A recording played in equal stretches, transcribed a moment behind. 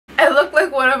I look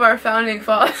like one of our founding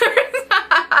fathers.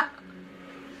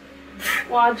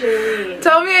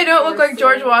 Tell me I don't look like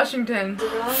George Washington.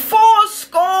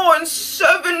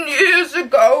 407 years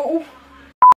ago.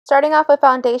 Starting off with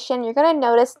foundation, you're going to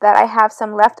notice that I have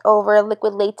some leftover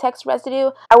liquid latex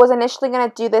residue. I was initially going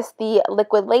to do this the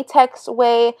liquid latex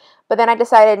way, but then I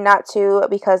decided not to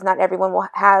because not everyone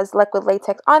has liquid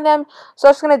latex on them. So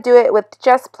I was going to do it with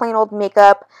just plain old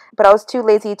makeup, but I was too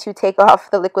lazy to take off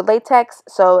the liquid latex.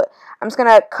 So I'm just going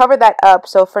to cover that up.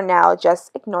 So for now,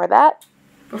 just ignore that.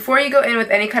 Before you go in with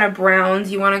any kind of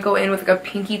browns, you want to go in with like a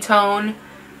pinky tone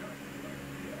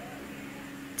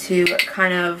to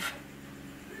kind of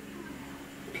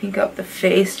pink up the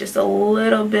face just a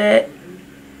little bit.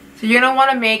 So you're going to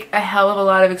want to make a hell of a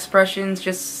lot of expressions,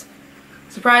 just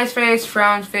surprise face,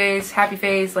 frown face, happy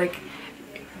face, like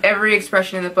every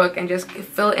expression in the book, and just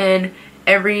fill in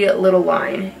every little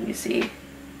line you see.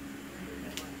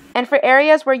 And for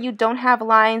areas where you don't have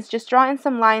lines, just draw in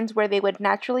some lines where they would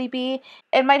naturally be.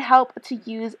 It might help to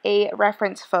use a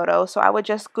reference photo. So I would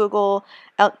just Google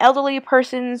elderly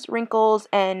person's wrinkles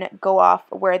and go off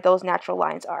where those natural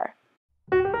lines are.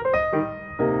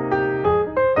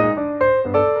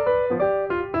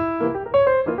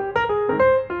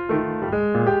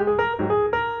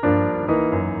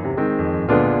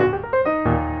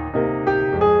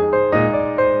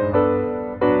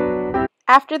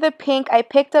 After the pink, I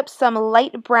picked up some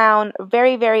light brown,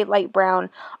 very, very light brown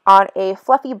on a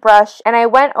fluffy brush, and I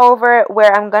went over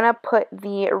where I'm going to put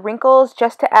the wrinkles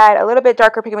just to add a little bit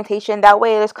darker pigmentation. That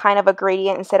way there's kind of a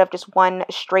gradient instead of just one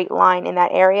straight line in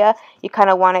that area. You kind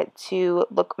of want it to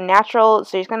look natural,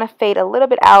 so you're just going to fade a little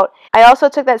bit out. I also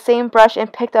took that same brush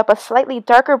and picked up a slightly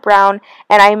darker brown,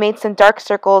 and I made some dark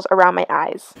circles around my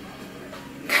eyes.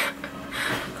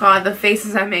 God, the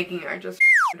faces I'm making are just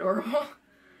adorable.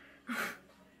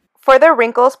 For the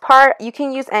wrinkles part, you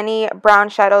can use any brown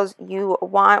shadows you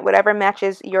want, whatever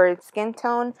matches your skin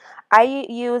tone. I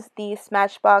use the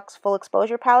Smashbox Full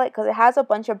Exposure palette because it has a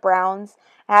bunch of browns.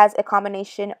 It has a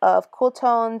combination of cool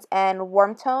tones and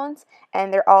warm tones,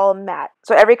 and they're all matte.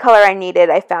 So every color I needed,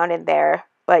 I found in there,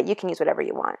 but you can use whatever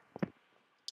you want.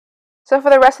 So for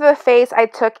the rest of the face, I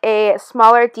took a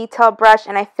smaller detail brush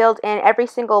and I filled in every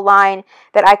single line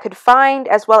that I could find,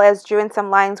 as well as drew in some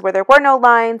lines where there were no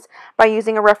lines by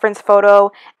using a reference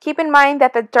photo. Keep in mind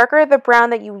that the darker the brown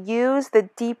that you use, the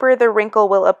deeper the wrinkle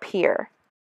will appear.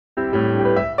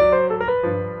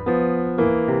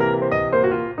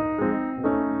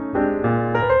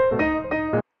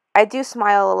 I do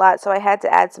smile a lot, so I had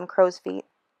to add some crow's feet.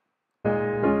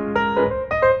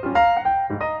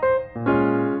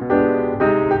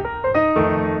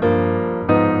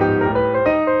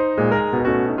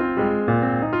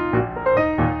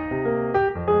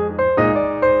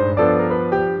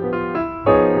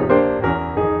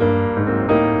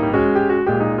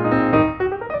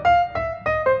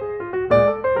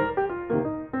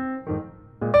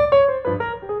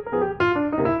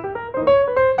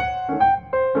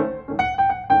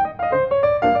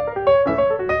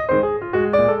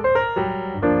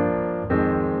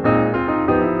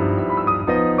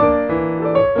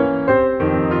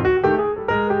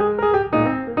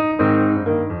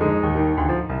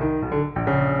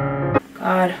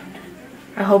 God,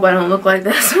 I hope I don't look like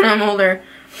this when I'm older.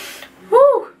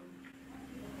 Woo!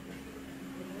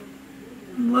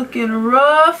 Looking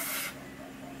rough.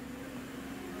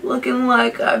 Looking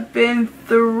like I've been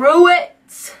through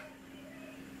it.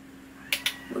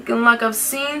 Looking like I've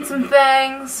seen some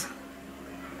things.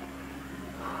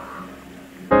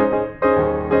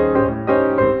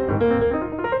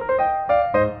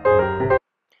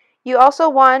 You also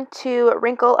want to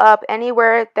wrinkle up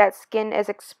anywhere that skin is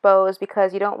exposed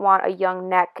because you don't want a young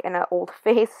neck and an old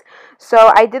face.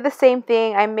 So I did the same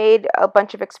thing. I made a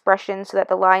bunch of expressions so that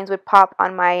the lines would pop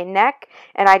on my neck,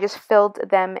 and I just filled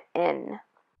them in.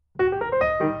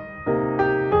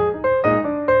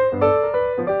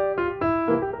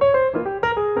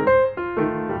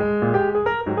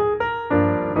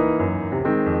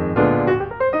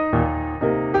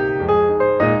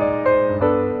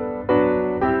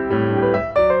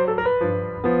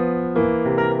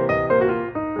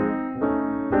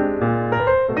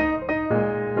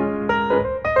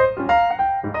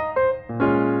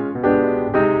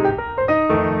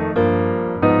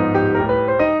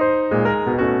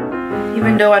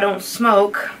 Even though I don't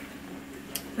smoke,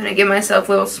 I'm gonna give myself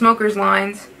little smoker's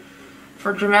lines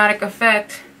for dramatic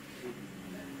effect.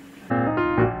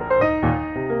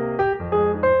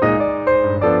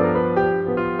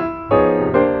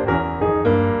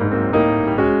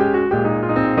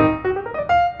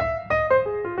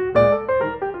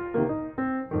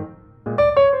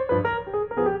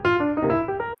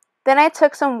 Then I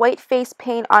took some white face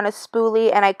paint on a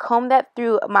spoolie and I combed that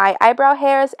through my eyebrow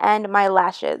hairs and my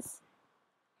lashes.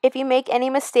 If you make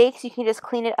any mistakes, you can just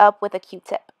clean it up with a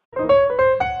Q-tip.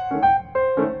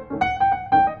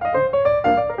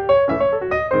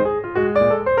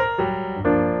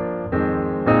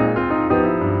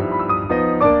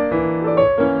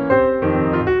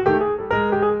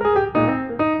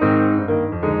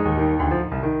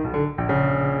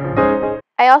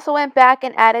 I also went back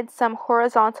and added some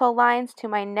horizontal lines to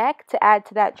my neck to add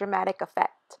to that dramatic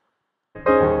effect.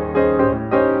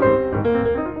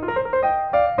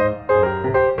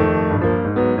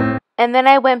 And then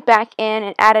I went back in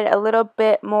and added a little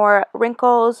bit more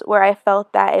wrinkles where I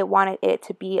felt that I wanted it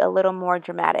to be a little more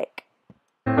dramatic.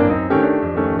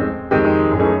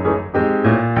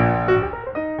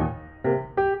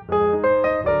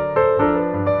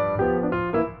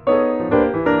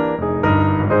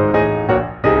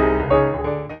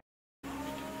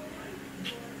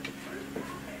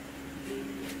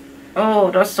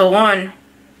 Oh, that's the one.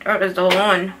 That is the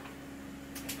one.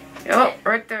 Yep,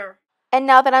 right there. And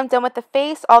now that I'm done with the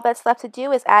face, all that's left to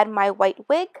do is add my white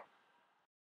wig.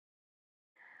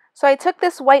 So I took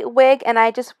this white wig and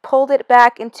I just pulled it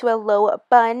back into a low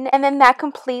bun, and then that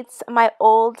completes my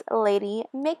old lady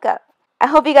makeup. I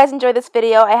hope you guys enjoyed this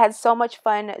video. I had so much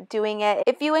fun doing it.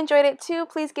 If you enjoyed it too,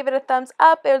 please give it a thumbs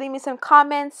up or leave me some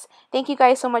comments. Thank you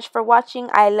guys so much for watching.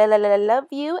 I love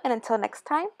you, and until next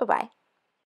time, bye-bye.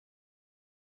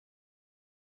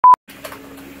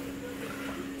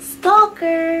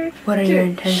 Stalker. What are your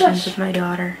intentions with my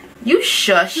daughter? You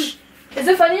shush. Is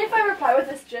it funny if I reply with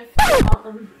this gif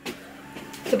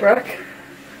to Brooke?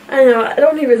 I know, I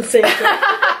don't even say it.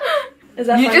 Is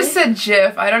that you funny? Just said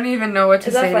gif. I don't even know what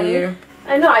to say to you.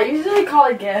 I know, I usually call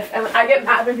it gif, and I get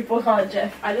mad when people call it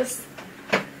gif. I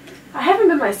haven't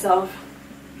been myself.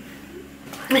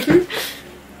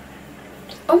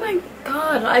 Oh my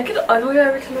god, I get ugly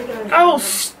every time I get on. Oh,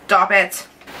 stop it.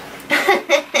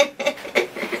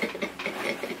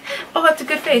 Oh, that's a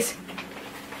good face.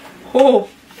 Oh.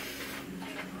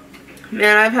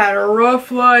 Man, I've had a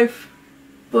rough life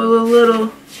full of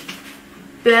little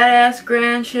badass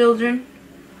grandchildren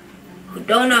who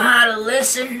don't know how to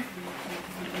listen.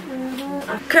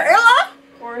 Kayla?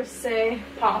 Or say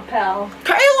Papel.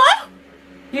 Kayla?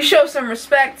 You show some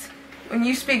respect when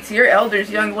you speak to your elders,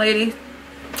 young lady.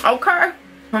 Okay.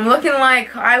 I'm looking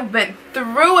like I've been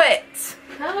through it.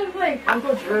 That looks like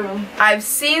Uncle Drew. I've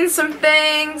seen some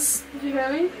things. Did you hear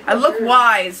me? I look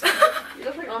wise. You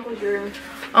look like Uncle Drew.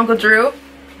 Uncle Drew?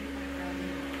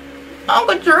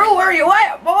 Uncle Drew, where you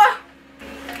at, boy?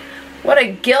 What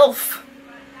a gilf.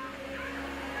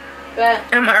 Bet.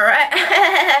 Am I right?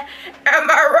 Am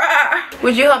I right?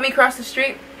 Would you help me cross the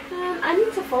street? I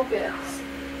need to focus.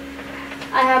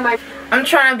 I have my... I'm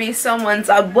trying to be someone's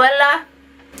abuela.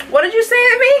 What did you say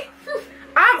to me?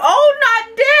 I'm old,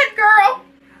 not dead, girl.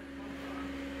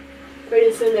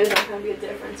 Pretty soon there's not going to be a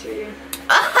difference for you.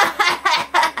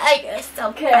 You're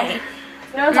so funny.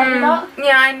 You know what I'm talking about?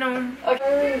 Yeah, I know.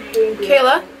 Okay.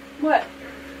 Kayla? What?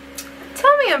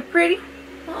 Tell me I'm pretty.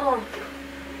 Oh.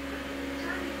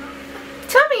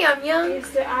 Tell me I'm young.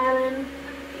 Easter Island.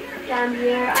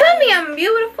 Gambier. Tell me I'm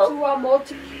beautiful. To a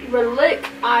multi-relic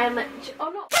island. Oh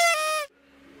no.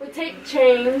 We take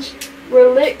change,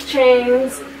 relic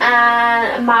chains,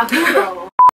 and Makuro.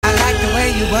 I like the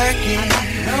way you work it.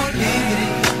 Don't leave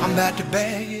it. I'm about to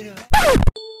bag it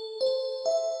up.